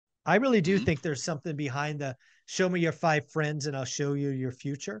I really do Hmm. think there's something behind the show me your five friends and I'll show you your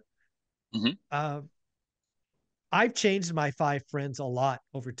future. Hmm. Uh, I've changed my five friends a lot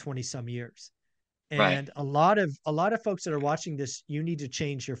over 20 some years. Right. And a lot of folks that are watching this, you need to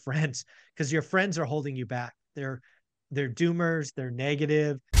change your friends because your friends are holding you back. They're doomers, they're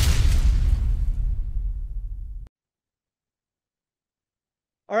negative.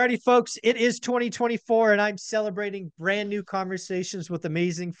 Alrighty, folks, it is 2024, and I'm celebrating brand new conversations with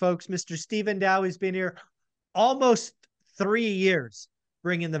amazing folks. Mr. Stephen Dow has been here almost 3 years,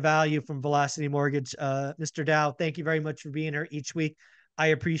 bringing the value from Velocity Mortgage. Mr. Dow, thank you very much for being here each week. I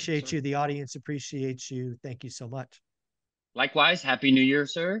appreciate Sir. you. The audience appreciates you. Thank you so much. Likewise, Happy New Year,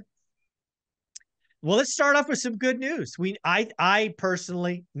 sir. Well, let's start off with some good news. I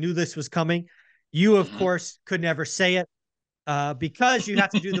personally knew this was coming. You, of Hmm. course, could never say it because you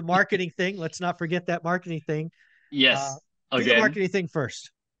have to do the marketing thing. Let's not forget that marketing thing. Uh, Yes. do the Again. marketing thing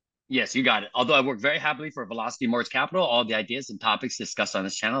first. Yes, you got it. Although I work very happily for Velocity Mortgage Capital, all the ideas and topics discussed on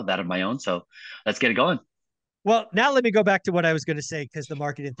this channel, that of my own. So let's get it going. Well, now let me go back to what I was going to say because the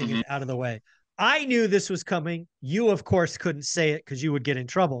marketing thing Hmm. is out of the way. I knew this was coming. You, of course, couldn't say it because you would get in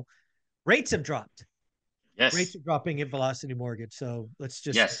trouble. Rates have dropped. Rates Yes. are dropping at Velocity Mortgage. So let's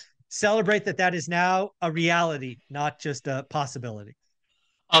just Yes. celebrate that that is now a reality, not just a possibility.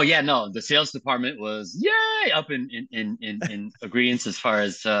 Oh yeah, no, the sales department was yay up in agreement as far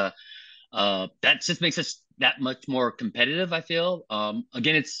as that just makes us that much more competitive, I feel.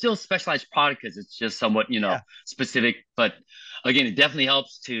 Again, it's still a specialized product because it's just somewhat, Yeah, specific, but again, it definitely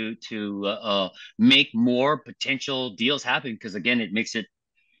helps to make more potential deals happen because again, it makes it,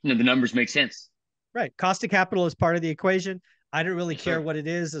 the numbers make sense. right. Cost of capital is part of the equation. I don't really Yes, care sir. what it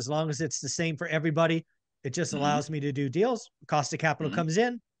is as long as it's the same for everybody. It just Hmm. allows me to do deals. Cost of capital Hmm. comes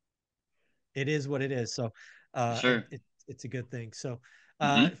in, it is what it is. So Yes, uh, it, sir. it, it's a good thing. So,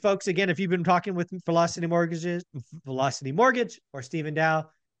 Hmm. folks, again, if you've been talking with Velocity Mortgage or Stephen Dow,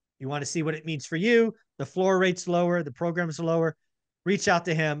 you want to see what it means for you. The floor rate's lower, the program's lower. Reach out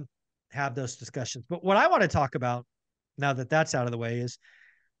to him, have those discussions. But what I want to talk about now that that's out of the way is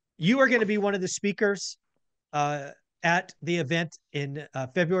you are going to be one of the speakers uh, at the event in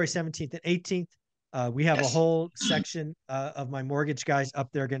February 17th and 18th. We have a Yes. whole section of my mortgage guys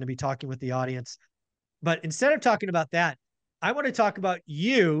up there going to be talking with the audience. But instead of talking about that, I want to talk about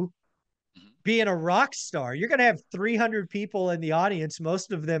you being a rock star. You're going to have 300 people in the audience.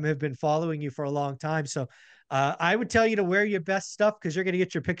 Most of them have been following you for a long time. So I would tell you to wear your best stuff because you're going to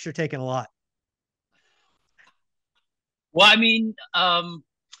get your picture taken a lot. Well, I mean,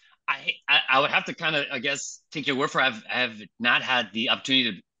 I would have to kind of, I guess, take your word for it. I have not had the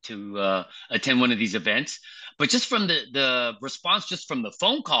opportunity to attend one of these events, but just from the response, just from the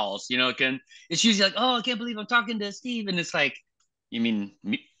phone calls, it's usually like, oh, I can't believe I'm talking to Steve, and it's like, you mean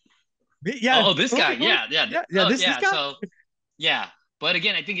me? Yeah. Oh, this guy, yeah, yeah, Yeah. Yeah. oh This yeah. guy. So yeah, but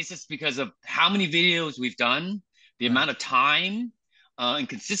again, I think it's just because of how many videos we've done, the Right. amount of time and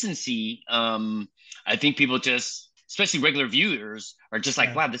consistency. I think people just, especially regular viewers, are just like,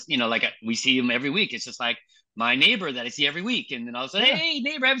 Yeah. wow, this, like we see him every week. It's just like my neighbor that I see every week, and then I'll say, Yeah. hey,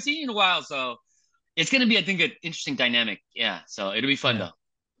 neighbor, I haven't seen you in a while. So it's gonna be, I think, an interesting dynamic. Yeah, so it'll be fun Yeah. though.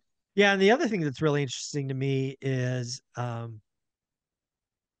 Yeah. And the other thing that's really interesting to me is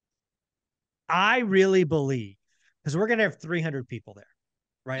I really believe because we're going to have 300 people there,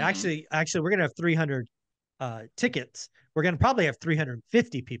 right? Hmm. Actually, we're going to have 300 tickets. We're going to probably have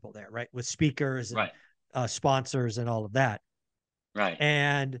 350 people there, right? With speakers and Right, sponsors and all of that. right,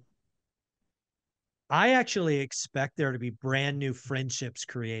 And I actually expect there to be brand new friendships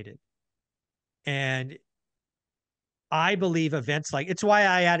created. And I believe events like it's why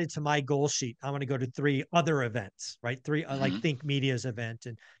I added to my goal sheet. I want to go to three other events, right? Three like hmm, Think Media's event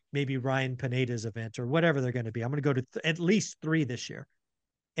and maybe Ryan Pineda's event or whatever they're going to be. I'm going to go to at least three this year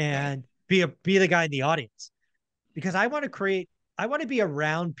right, and be the guy in the audience because I want to be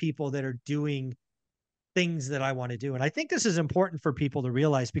around people that are doing things that I want to do. And I think this is important for people to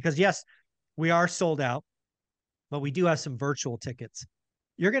realize because yes, we are sold out, but we do have some virtual tickets.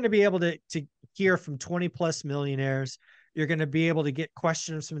 You're going to be able to hear from 20 plus millionaires. You're going to be able to get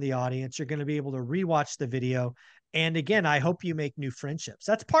questions from the audience. You're going to be able to rewatch the video. And again, I hope you make new friendships.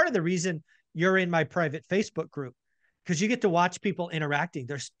 That's part of the reason you're in my private Facebook group because you get to watch people interacting.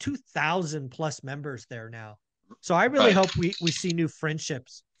 There's 2,000 plus members there now. So I really right, hope we see new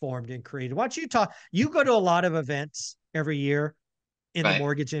friendships formed and created. Why don't you talk? You go to a lot of events every year in the right.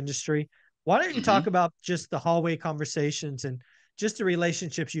 mortgage industry. Why don't you Hmm. talk about just the hallway conversations and just the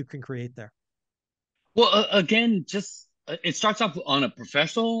relationships you can create there? Well, again, just it starts off on a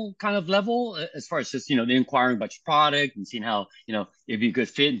professional kind of level as far as just the inquiring about your product and seeing how it'd be a good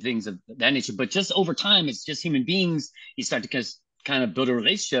fit and things of that nature. But just over time, it's just human beings. You start to kind of build a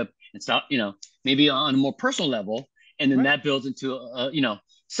relationship and start maybe on a more personal level, and then Right. that builds into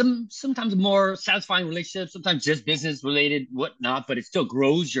sometimes more satisfying relationships, sometimes just business related, whatnot. But it still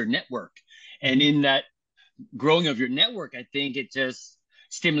grows your network, and Mm-hmm. in that growing of your network, I think it just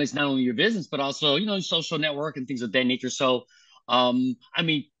stimulates not only your business but also social network and things of that nature. So, I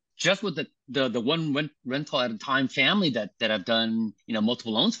mean, just with the one rental at a time family that I've done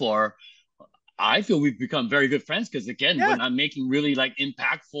multiple loans for, I feel we've become very good friends because again, Yeah. when I'm making really like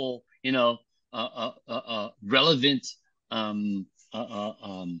impactful, relevant um, uh, uh,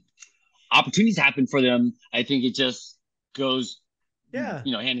 um, opportunities happen for them, I think it just goes Yeah.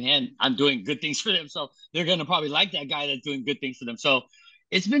 hand in hand. I'm doing good things for them, so they're gonna probably like that guy that's doing good things for them. So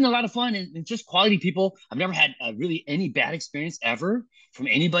it's been a lot of fun and just quality people. I've never had really any bad experience ever from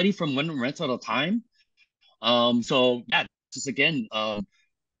anybody from one rental at a time. So yeah, just again,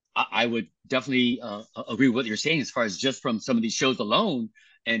 I would definitely agree with what you're saying as far as just from some of these shows alone,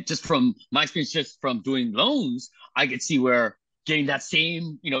 and just from my experience, just from doing loans, I could see where getting that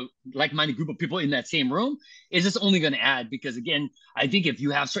same, like-minded group of people in that same room is just only going to add. Because again, I think if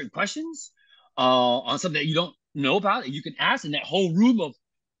you have certain questions on something that you don't know about, you can ask in that whole room of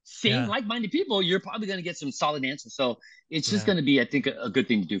same Yeah. like-minded people, you're probably going to get some solid answers. So it's just Yeah. going to be, I think, a good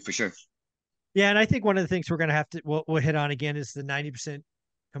thing to do for sure. Yeah. And I think one of the things we're going to have to, we'll hit on again is the 90%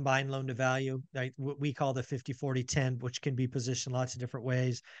 combined loan to value, right? What we call the 50-40-10, which can be positioned lots of different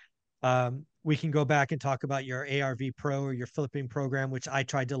ways. We can go back and talk about your ARV Pro or your flipping program, which I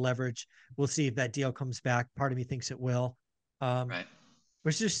tried to leverage. We'll see if that deal comes back. Part of me thinks it will. Um, Right.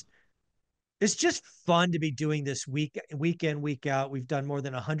 it's just fun to be doing this week in, week out. We've done more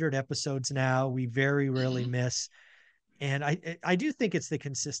than 100 episodes now. We very rarely Mm-hmm. miss. And I do think it's the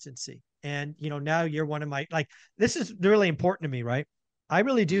consistency. And now you're one of my, like, this is really important to me, right? I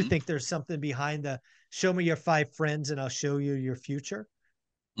really do Mm-hmm. think there's something behind the show me your 5 friends and I'll show you your future.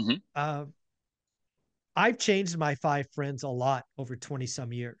 Mm-hmm. Uh, I've changed my 5 friends a lot over 20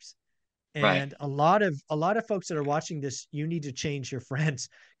 some years. Right. And a lot of folks that are watching this, you need to change your friends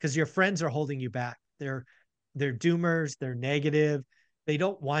because your friends are holding you back. They're doomers, they're negative. They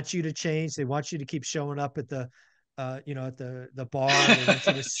don't want you to change. They want you to keep showing up at the bar. They want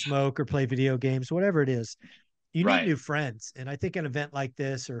you to smoke or play video games, whatever it is. You need Right. new friends. And I think an event like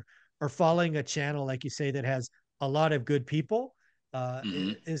this or following a channel, like you say, that has a lot of good people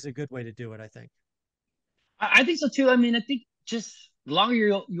Mm-hmm. is a good way to do it, I think. I think so too. I mean, I think just the longer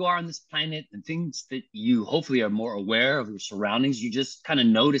you are on this planet and things that you hopefully are more aware of your surroundings, you just kind of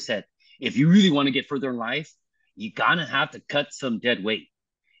notice that if you really want to get further in life, you gotta have to cut some dead weight.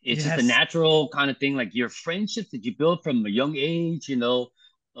 It's just a Yes. natural kind of thing, like your friendships that you build from a young age,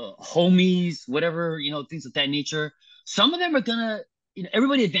 homies, whatever, things of that nature. Some of them are gonna,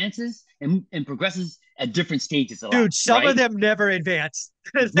 everybody advances and progresses at different stages of Dude, life, some of right? them never advance.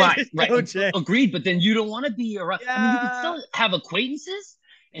 They Right, just right. don't change. Agreed. But then you don't want to be around. I mean, you can Yeah. still have acquaintances,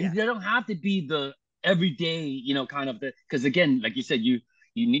 Yeah. and they don't have to be the everyday, kind of the. Because again, like you said, you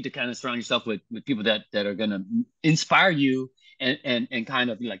need to kind of surround yourself with people that are gonna inspire you and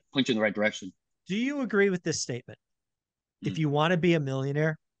kind of like point you in the right direction. Do you agree with this statement? If Mm. you want to be a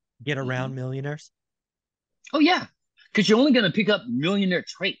millionaire, get Hmm. around millionaires. Oh yeah, because you're only gonna pick up millionaire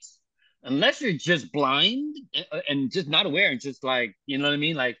traits, unless you're just blind and just not aware and just like what I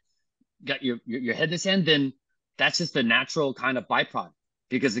mean, like got your head in the sand, then that's just a natural kind of byproduct.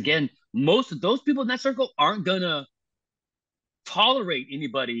 Because again, most of those people in that circle aren't gonna tolerate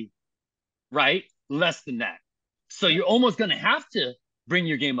anybody, right, less than that. So Yeah. you're almost gonna have to bring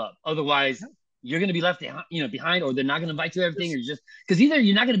your game up. Otherwise, Yeah. you're gonna be left behind, or they're not gonna invite you to everything, or Just, you just because either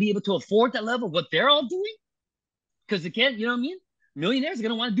you're not gonna be able to afford that level of what they're all doing, because again, you know what I mean? Millionaires are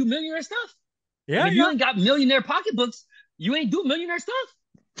gonna want to do millionaire stuff. And yeah, if you yeah. ain't got millionaire pocketbooks, you ain't doing millionaire stuff.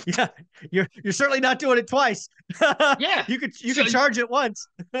 Yeah. You're certainly not doing it twice. Yeah. You could So charge it once.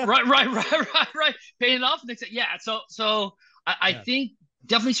 right. Paying it off. Yeah. So I Yeah. think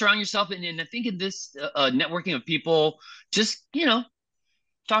definitely surround yourself, and I think in this networking of people, just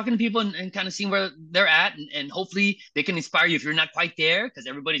talking to people and kind of seeing where they're at, and hopefully they can inspire you if you're not quite there, because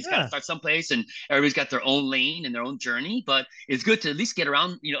everybody's got to Yeah. start someplace and everybody's got their own lane and their own journey. But it's good to at least get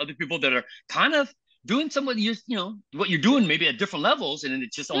around other people that are kind of doing some of what you're doing, Yeah. maybe at different levels, and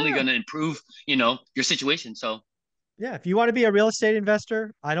it's just only Yeah. going to improve your situation. So Yeah. If you want to be a real estate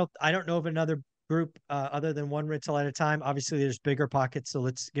investor, I don't know of another group other than one rental at a time. Obviously, there's bigger pockets, so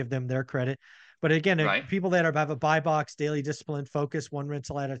let's give them their credit. But again, right. people that have a buy box, daily discipline, focus, one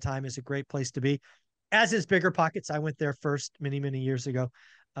rental at a time is a great place to be. as is Bigger Pockets. I went there first many, many years ago.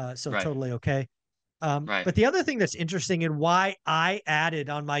 So Right. totally okay. Right. But the other thing that's interesting and why I added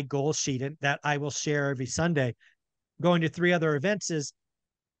on my goal sheet and that I will share every Sunday, going to 3 other events, is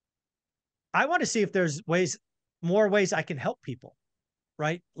I want to see if there's more ways I can help people.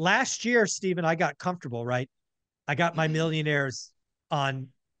 Right. Last year, Stephen, I got comfortable. Right. I got my Hmm. millionaires on,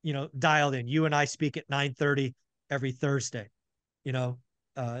 dialed in. You and I speak at 9:30 every Thursday. You know,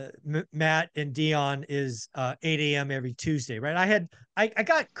 Matt and Dion is 8 a.m. every Tuesday. Right. I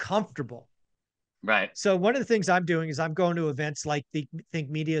got comfortable. Right. So one of the things I'm doing is I'm going to events like the Think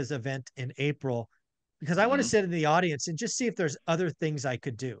Media's event in April because I want to Hmm. sit in the audience and just see if there's other things I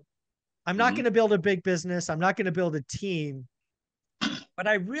could do. I'm not Hmm. going to build a big business. I'm not going to build a team, but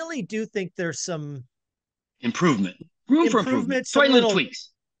I really do think there's some Improvement. Room for improvement. improvement, some Try little little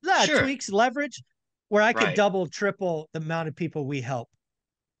tweaks. Sure. tweaks, leverage where I could Right. double, triple the amount of people we help.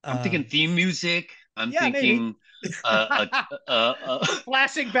 I'm thinking Um, theme music. I'm yeah, maybe thinking uh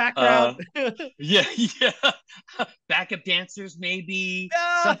flashing uh background. yeah, yeah. Backup dancers maybe,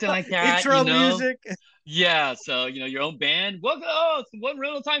 something like that, Intro music. Yeah, so your own band. Welcome, it's the One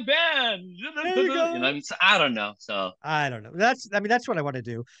Rental Time Band. There you What I go. mean? So I don't know. So I don't know. That's what I want to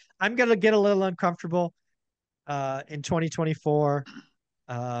do. I'm gonna get a little uncomfortable in 2024.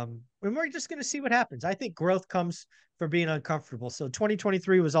 And we're just gonna see what happens. I think growth comes from being uncomfortable. So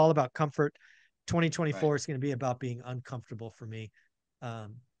 2023 was all about comfort. right. 2024 is gonna be about being uncomfortable for me.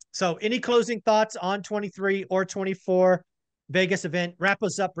 Um, so any closing thoughts on 23 or 24 Vegas event? Wrap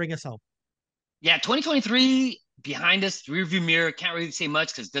us up, bring us home. Yeah, 2023 behind us, rearview mirror. Can't really say much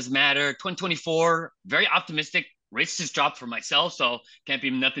because it doesn't matter. 2024, very optimistic. Rates just dropped for myself, so can't be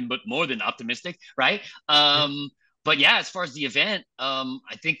nothing but more than optimistic, right? Yeah. But yeah, as far as the event, I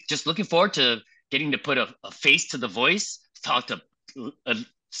think just looking forward to getting to put a face to the voice. Talked to uh,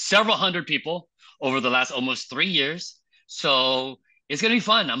 several hundred people over the last almost 3 years, so it's gonna be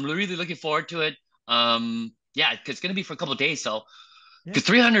fun. I'm really looking forward to it. Yeah, because it's gonna be for a couple of days, so Yeah. because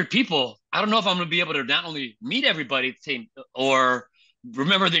 300 people, I don't know if I'm going to be able to not only meet everybody at the same or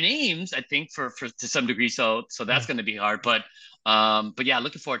remember their names. I think for to some degree, so that's Yeah. going to be hard. But yeah,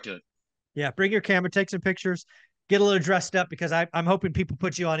 looking forward to it. Yeah. Bring your camera, take some pictures, get a little dressed up because I'm hoping people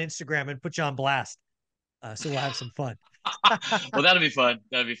put you on Instagram and put you on blast. So we'll have some fun. Well, that'll be fun.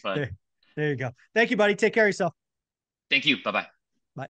 That'll be fun. there, there you go. Thank you, buddy. Take care of yourself. Thank you. Bye bye.